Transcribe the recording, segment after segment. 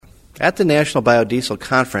At the National Biodiesel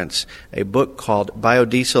Conference, a book called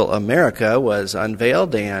Biodiesel America was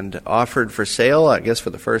unveiled and offered for sale, I guess for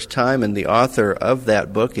the first time, and the author of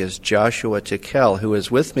that book is Joshua Tickell, who is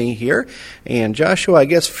with me here. And Joshua, I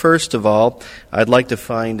guess first of all, I'd like to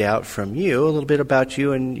find out from you a little bit about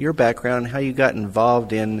you and your background, how you got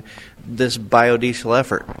involved in this biodiesel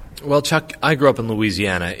effort. Well, Chuck, I grew up in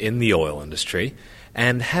Louisiana in the oil industry.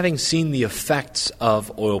 And having seen the effects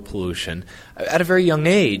of oil pollution, at a very young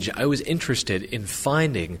age, I was interested in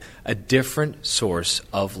finding a different source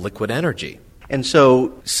of liquid energy. And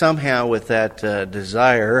so somehow with that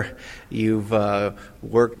desire, you've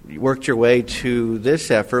worked your way to this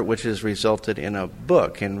effort, which has resulted in a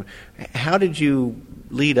book. And how did you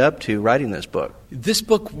lead up to writing this book? This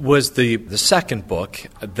book was the second book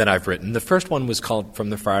that I've written. The first one was called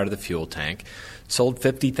From the Fire to the Fuel Tank. Sold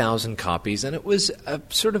 50,000 copies, and it was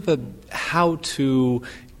sort of a how to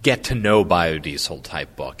get to know biodiesel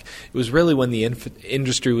type book. It was really when the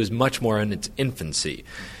industry was much more in its infancy.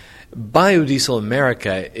 Biodiesel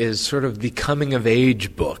America is sort of the coming of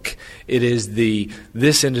age book. It is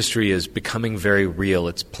this industry is becoming very real.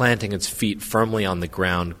 It's planting its feet firmly on the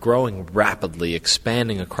ground, growing rapidly,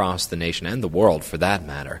 expanding across the nation and the world for that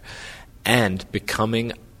matter, and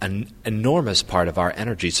becoming an enormous part of our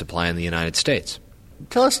energy supply in the United States.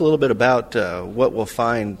 Tell us a little bit about what we'll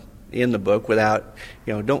find in the book without,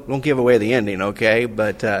 don't give away the ending, okay?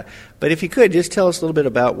 But if you could, just tell us a little bit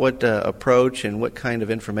about what approach and what kind of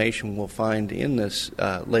information we'll find in this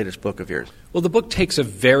latest book of yours. Well, the book takes a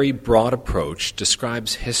very broad approach,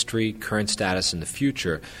 describes history, current status, and the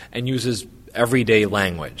future, and uses everyday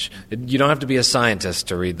language. You don't have to be a scientist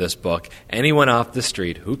to read this book. Anyone off the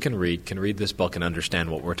street who can read this book and understand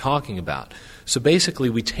what we're talking about. So basically,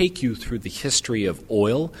 we take you through the history of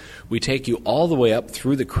oil. We take you all the way up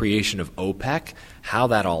through the creation of OPEC, how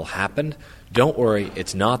that all happened. Don't worry,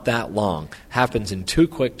 it's not that long. Happens in 2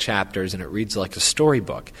 quick chapters, and it reads like a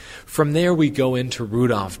storybook. From there, we go into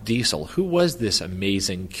Rudolf Diesel. Who was this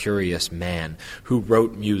amazing, curious man who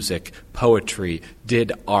wrote music, poetry,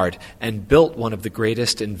 did art, and built one of the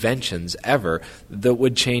greatest inventions ever that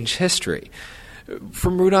would change history?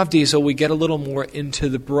 From Rudolf Diesel, we get a little more into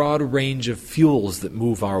the broad range of fuels that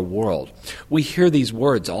move our world. We hear these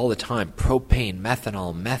words all the time: propane,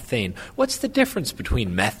 methanol, methane. What's the difference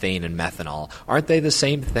between methane and methanol? Aren't they the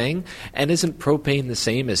same thing? And isn't propane the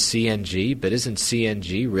same as CNG? But isn't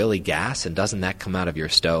CNG really gas, and doesn't that come out of your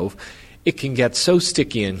stove? It can get so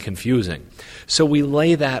sticky and confusing. So we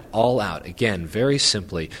lay that all out, again, very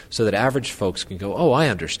simply, so that average folks can go, oh, I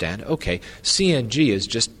understand. Okay, CNG is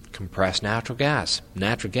just compressed natural gas.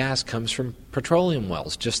 Natural gas comes from petroleum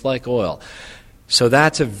wells, just like oil. So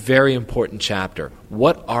that's a very important chapter.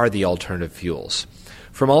 What are the alternative fuels?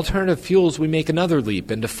 From alternative fuels, we make another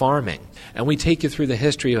leap into farming, and we take you through the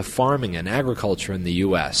history of farming and agriculture in the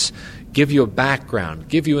U.S., give you a background,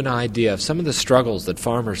 give you an idea of some of the struggles that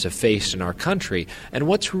farmers have faced in our country and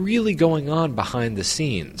what's really going on behind the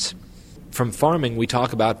scenes. From farming, we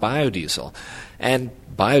talk about biodiesel, and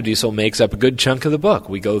biodiesel makes up a good chunk of the book.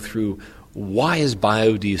 We go through why is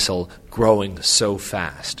biodiesel growing so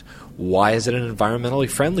fast? Why is it an environmentally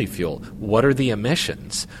friendly fuel? What are the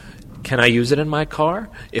emissions? Can I use it in my car?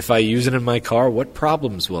 If I use it in my car, what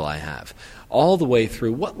problems will I have? All the way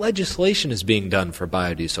through what legislation is being done for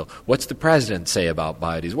biodiesel. What's the president say about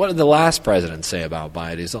biodiesel? What did the last president say about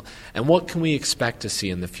biodiesel? And what can we expect to see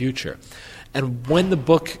in the future? And when the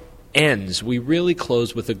book ends, we really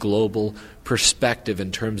close with a global perspective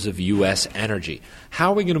in terms of U.S. energy.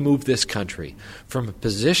 How are we going to move this country from a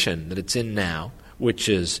position that it's in now, which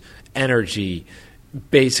is energy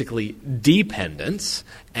basically dependence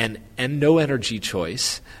and no energy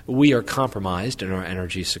choice? We are compromised in our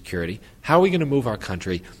energy security. How are we going to move our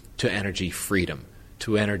country to energy freedom,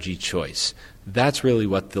 to energy choice? That's really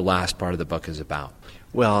what the last part of the book is about.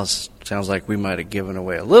 Well, it sounds like we might have given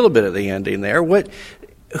away a little bit of the ending there.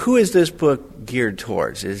 Who is this book geared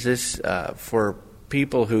towards? Is this for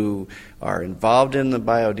people who are involved in the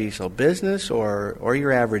biodiesel business or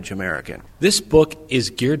your average American? This book is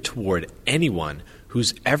geared toward anyone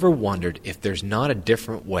who's ever wondered if there's not a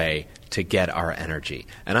different way to get our energy.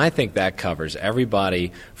 And I think that covers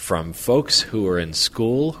everybody from folks who are in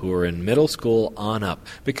school, who are in middle school, on up.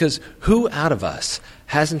 Because who out of us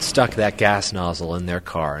hasn't stuck that gas nozzle in their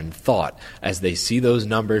car and thought, as they see those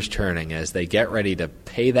numbers turning, as they get ready to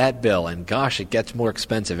pay that bill, and gosh, it gets more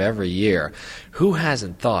expensive every year, who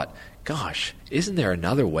hasn't thought, gosh, isn't there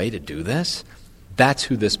another way to do this? That's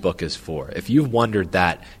who this book is for. If you've wondered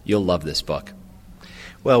that, you'll love this book.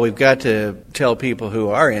 Well, we've got to tell people who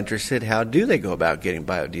are interested, how do they go about getting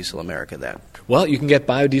Biodiesel America then? Well, you can get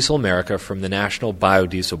Biodiesel America from the National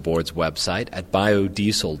Biodiesel Board's website at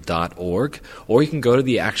biodiesel.org, or you can go to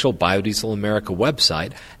the actual Biodiesel America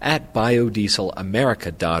website at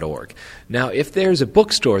biodieselamerica.org. Now, if there's a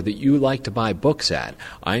bookstore that you like to buy books at,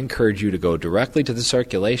 I encourage you to go directly to the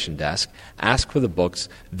circulation desk, ask for the books,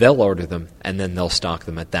 they'll order them, and then they'll stock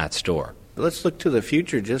them at that store. Let's look to the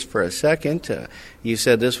future just for a second. You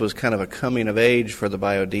said this was kind of a coming of age for the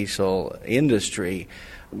biodiesel industry.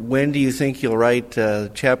 When do you think you'll write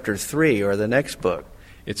Chapter 3 or the next book?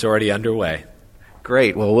 It's already underway.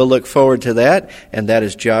 Great. Well, we'll look forward to that. And that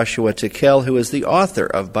is Joshua Tickell, who is the author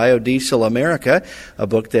of Biodiesel America, a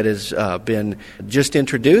book that has been just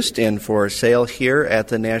introduced and for sale here at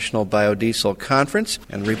the National Biodiesel Conference.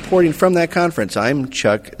 And reporting from that conference, I'm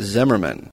Chuck Zimmerman.